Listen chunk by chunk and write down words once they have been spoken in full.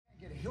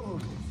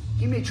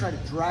may try to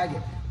drag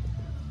it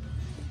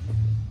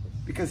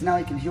because now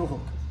he can heel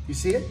hook. You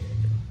see it?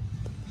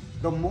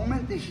 The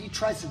moment that he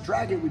tries to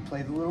drag it, we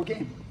play the little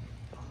game.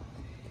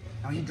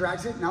 Now he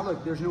drags it. Now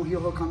look, there's no heel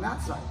hook on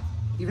that side.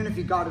 Even if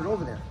he got it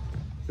over there,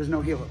 there's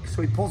no heel hook.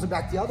 So he pulls it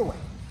back the other way.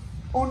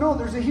 Oh no,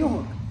 there's a heel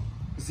hook.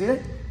 You see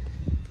it?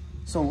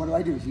 So what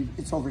do?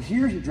 It's over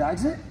here, he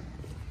drags it.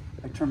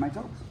 I turn my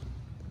toes.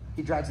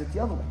 He drags it the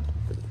other way.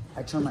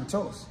 I turn my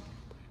toes.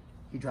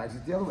 He drags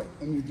it the other way.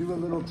 And you do a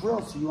little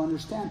drill so you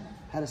understand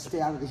how to stay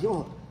out of the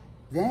heel hook.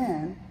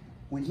 Then,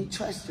 when he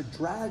tries to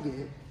drag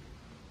it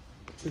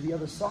to the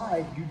other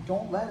side, you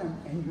don't let him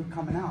and you're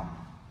coming out.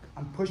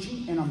 I'm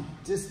pushing and I'm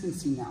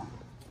distancing now.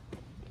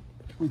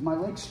 With my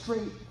leg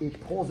straight,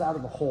 it pulls out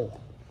of the hole.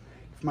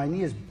 If my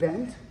knee is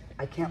bent,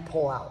 I can't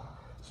pull out.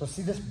 So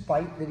see this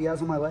bite that he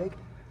has on my leg?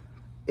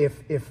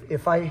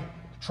 If I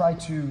try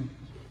to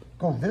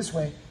go this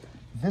way,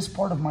 this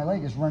part of my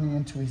leg is running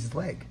into his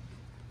leg.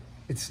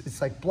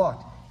 It's like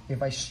blocked.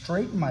 If I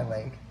straighten my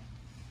leg,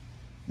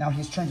 now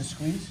he's trying to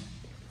squeeze,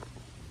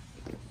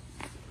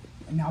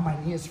 and now my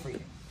knee is free.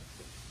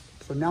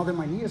 So now that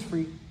my knee is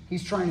free,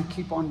 he's trying to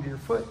keep onto your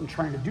foot and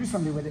trying to do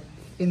something with it.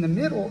 In the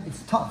middle,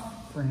 it's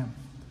tough for him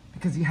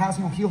because he has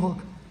no heel hook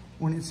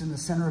when it's in the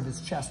center of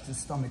his chest, his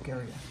stomach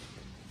area.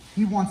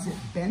 He wants it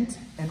bent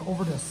and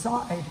over to the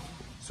side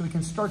so he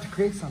can start to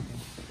create something.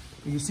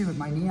 But you see with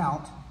my knee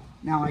out,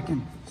 now I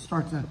can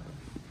start to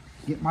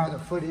get my other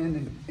foot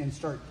in and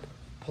start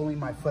pulling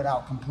my foot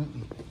out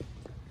completely.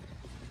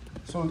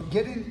 So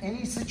get in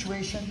any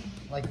situation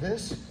like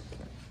this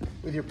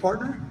with your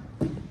partner,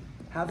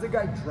 have the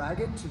guy drag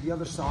it to the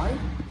other side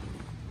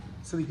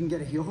so he can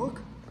get a heel hook.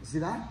 See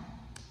that?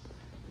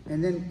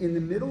 And then in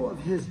the middle of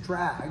his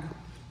drag,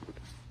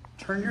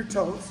 turn your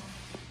toes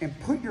and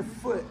put your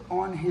foot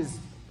on his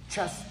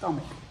chest,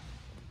 stomach.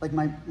 Like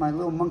my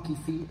little monkey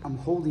feet, I'm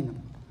holding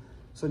him.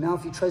 So now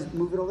if he tries to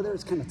move it over there,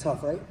 it's kind of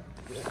tough, right?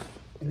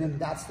 And then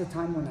that's the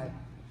time when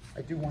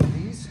I do one of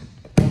these,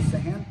 close the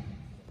hand,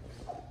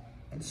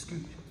 and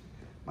scoot.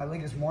 My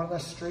leg is more or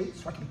less straight,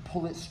 so I can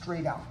pull it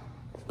straight out.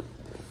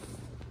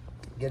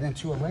 Get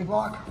into a leg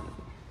lock.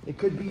 It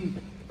could be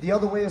the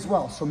other way as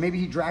well. So maybe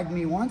he dragged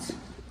me once,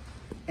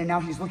 and now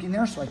he's looking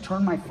there, so I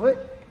turn my foot,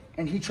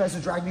 and he tries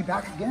to drag me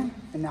back again,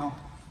 and now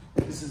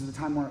this is the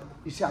time where,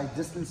 you see I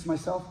distance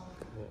myself?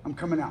 I'm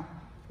coming out.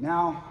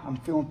 Now I'm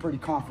feeling pretty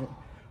confident.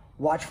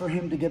 Watch for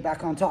him to get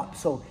back on top.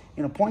 So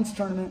in a points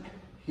tournament,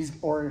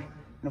 or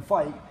in a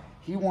fight,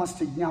 he wants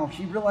to, now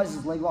he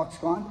realizes leg lock's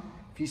gone.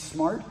 If he's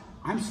smart,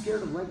 I'm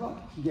scared of leg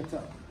lock, he gets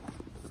up.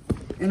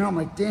 And I'm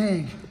like,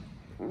 dang,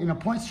 in a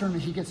points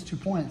tournament, he gets 2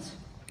 points.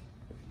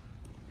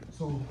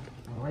 So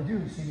what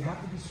do? So you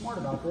have to be smart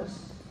about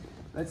this.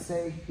 Let's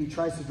say he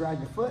tries to drag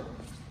the foot,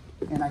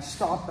 and I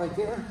stop right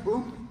there,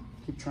 boom,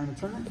 keep trying to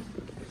turn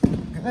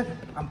it. Good,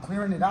 I'm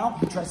clearing it out,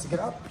 he tries to get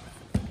up,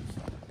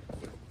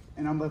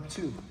 and I'm up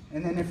 2.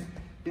 And then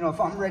if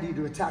I'm ready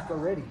to attack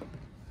already,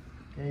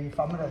 okay,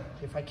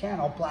 if I can,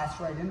 I'll blast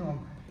right into him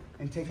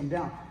and take him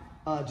down.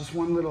 Just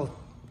one little,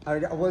 I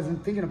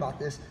wasn't thinking about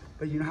this,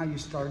 but you know how you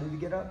started to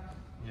get up?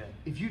 Yeah.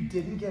 If you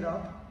didn't get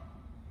up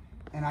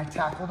and I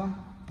tackled him,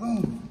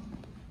 boom,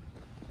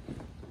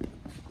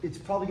 it's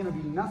probably gonna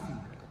be nothing,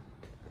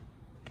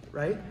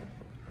 right?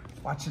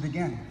 Watch it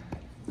again.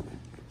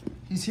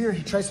 He's here,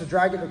 he tries to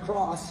drag it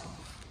across,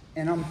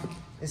 and I'm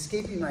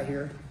escaping right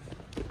here.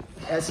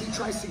 As he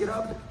tries to get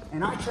up,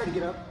 and I try to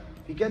get up,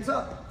 he gets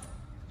up.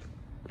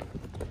 2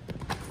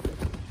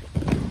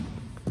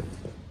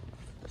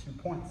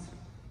 points.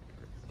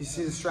 You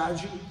see the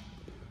strategy?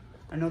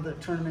 I know the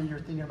tournament you're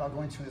thinking about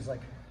going to is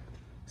like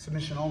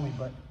submission only,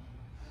 but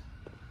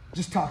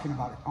just talking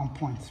about it on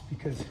points,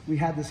 because we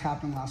had this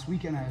happen last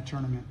weekend at a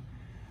tournament.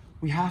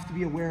 We have to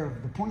be aware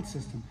of the point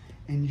system,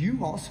 and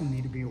you also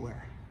need to be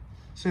aware.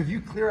 So if you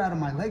clear out of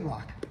my leg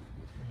lock,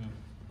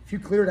 if you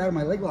clear it out of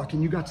my leg lock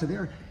and you got to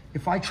there,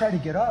 if I try to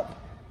get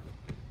up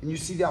and you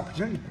see the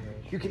opportunity,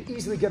 you can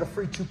easily get a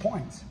free 2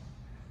 points,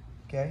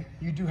 okay?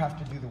 You do have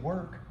to do the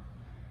work,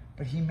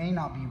 but he may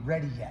not be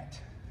ready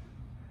yet.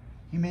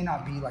 He may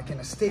not be like in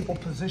a stable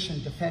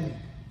position defending.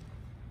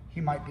 He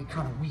might be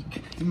kind of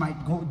weak. He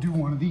might go do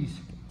one of these.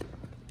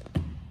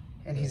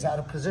 And he's out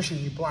of position,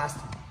 you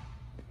blast him,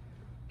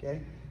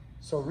 okay?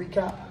 So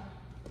recap,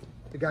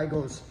 the guy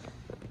goes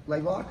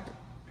leg lock,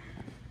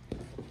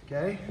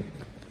 okay?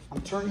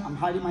 I'm turning, I'm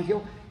hiding my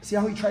heel. See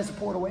how he tries to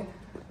pull it away?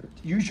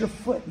 Use your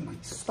foot and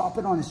stop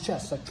it on his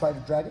chest. Like try to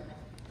drag it.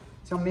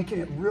 See, I'm making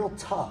it real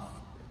tough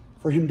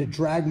for him to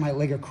drag my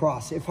leg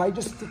across. If I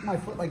just stick my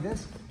foot like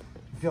this,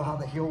 you feel how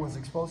the heel was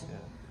exposed? Yeah.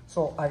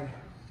 So I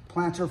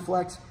plantar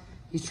flex,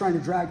 he's trying to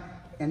drag,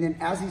 and then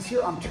as he's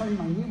here, I'm turning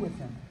my knee with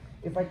him.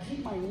 If I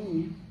keep my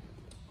knee,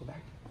 go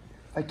back.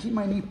 If I keep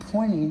my knee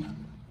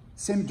pointing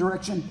same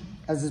direction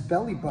as his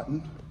belly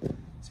button,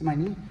 see my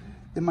knee?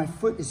 Then my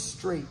foot is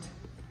straight.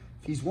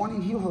 If he's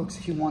wanting heel hooks,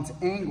 he wants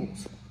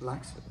angles.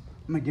 Relax.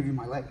 I'm gonna give you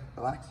my leg.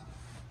 Relax.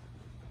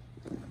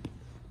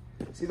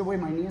 See the way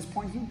my knee is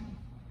pointing?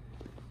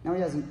 Now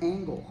he has an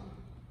angle,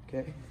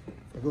 okay?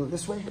 If I go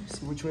this way,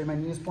 see which way my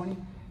knee is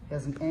pointing? He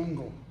has an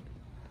angle.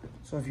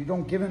 So if you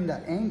don't give him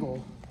that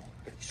angle,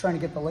 he's trying to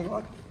get the leg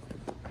lock.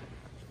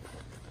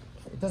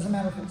 It doesn't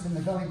matter if it's in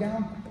the belly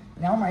down.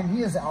 Now my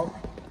knee is out,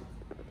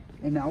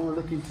 and now we're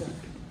looking to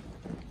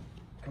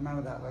come out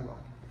of that leg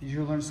lock. Did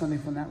you learn something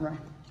from that, Ryan?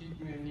 Keep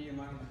your knee in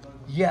line with the leg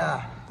lock.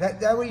 Yeah,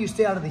 that way you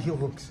stay out of the heel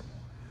hooks.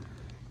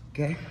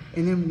 Okay?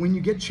 And then when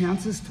you get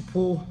chances to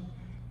pull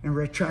and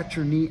retract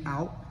your knee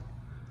out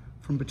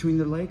from between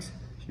the legs,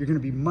 you're gonna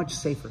be much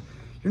safer.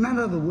 You're not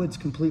out of the woods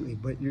completely,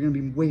 but you're gonna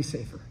be way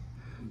safer.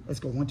 Let's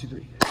go, 1, 2,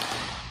 3.